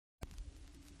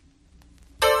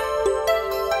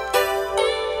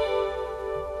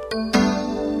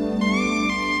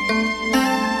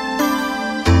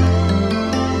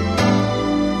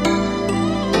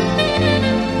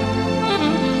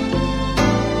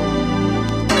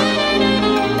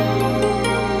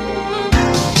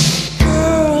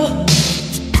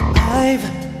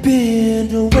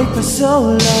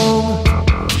long,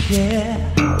 yeah.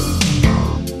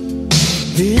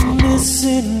 Been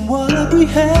missing what we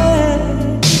had.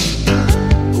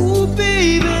 Ooh,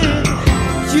 baby,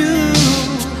 you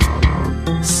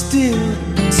still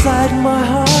inside my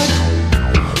heart,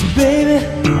 baby.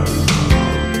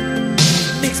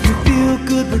 Makes me feel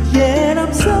good, but yet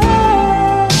I'm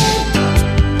sad.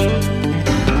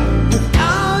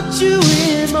 Without you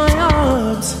in my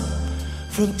arms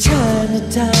from time to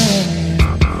time,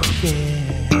 yeah.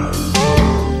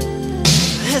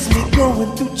 Has me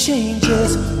going through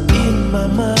changes in my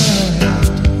mind,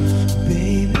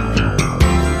 baby.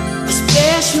 A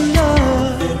special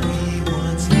love that we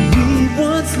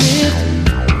once lived.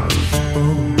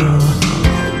 Oh, oh.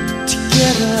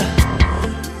 Together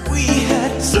we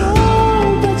had so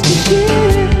much to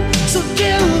give. So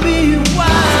tell me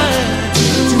why do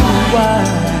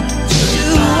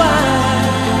I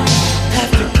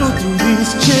have to go through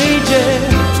these changes?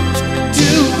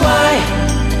 Do I,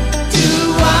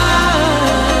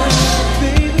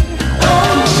 baby?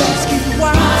 Oh, asking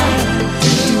why do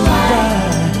I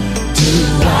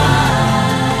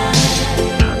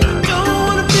don't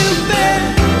wanna feel bad,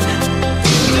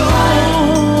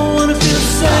 don't wanna feel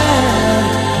sad,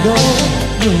 no,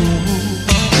 no.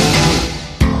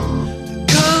 The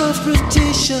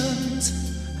confrontations,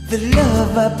 the love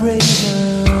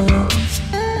vibrations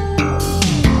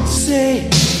say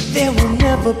there will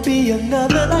never be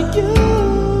another like you,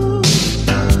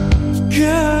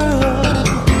 girl.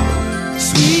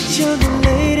 Sweet young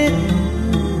lady,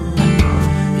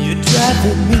 you're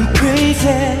driving me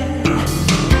crazy.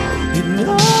 You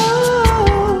know,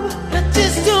 I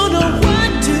just don't know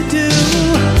what to do.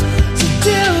 So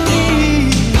tell me,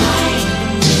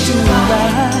 do I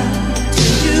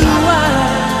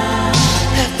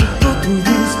have to go through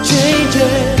these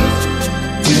changes?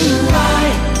 Do I,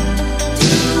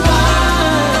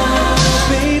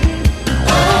 baby?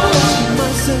 Ask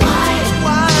myself,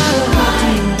 why do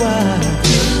I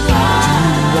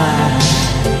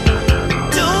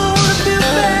don't wanna feel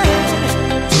bad,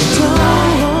 don't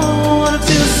wanna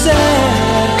feel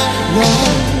sad, no.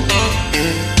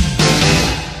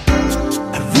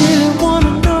 I really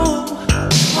wanna know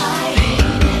why.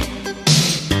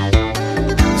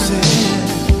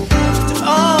 After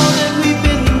all that we've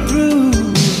been through,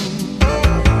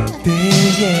 baby,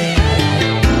 yeah.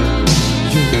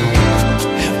 You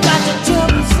have got to tell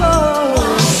me so.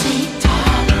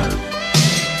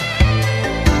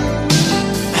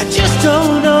 I just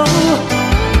don't know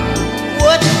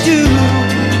what to do.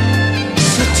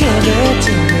 So tell me,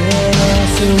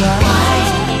 so why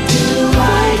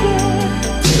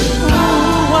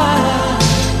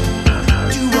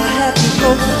do I have to go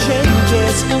through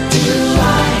changes?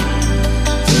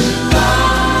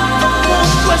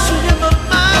 One question in my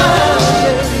mind,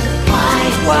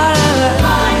 why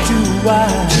do I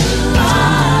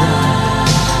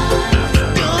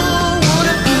don't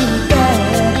wanna feel bad,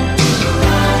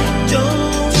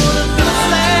 don't wanna feel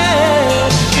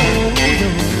sad,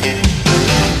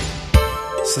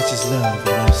 such is love, a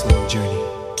life's long journey.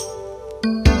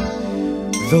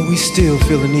 Though we still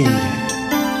feel a need,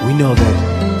 we know that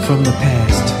from the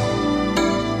past,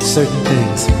 certain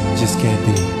things just can't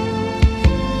be.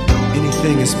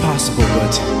 Anything is possible,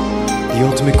 but the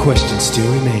ultimate question still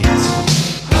remains.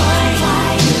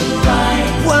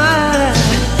 Why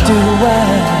do I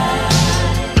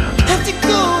have to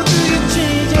go through the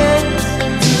changes?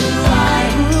 Why?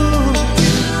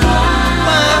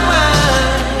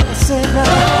 I said,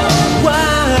 why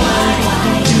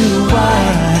do I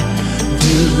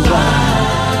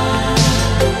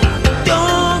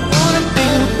don't wanna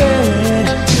feel bad,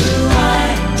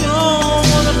 don't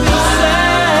wanna feel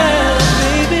sad,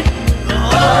 baby.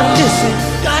 Oh, listen,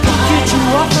 got to get you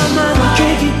off my mind. I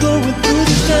can't keep going through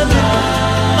this time.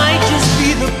 Might just be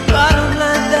the bottom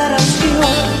line that I still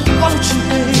want you,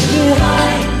 baby.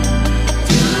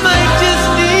 Might just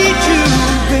need you,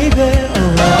 baby.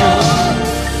 Oh,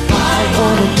 I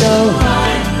wanna know.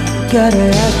 Gotta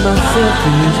ask myself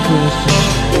these questions.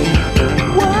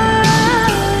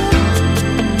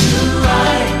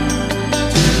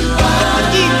 I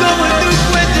keep going through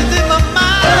questions in my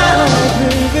mind,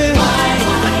 baby.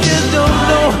 I just don't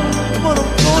know what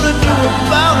I'm gonna do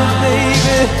about it,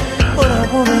 baby. But I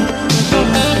wanna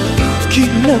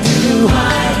keep loving you. I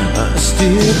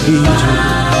still need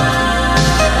you.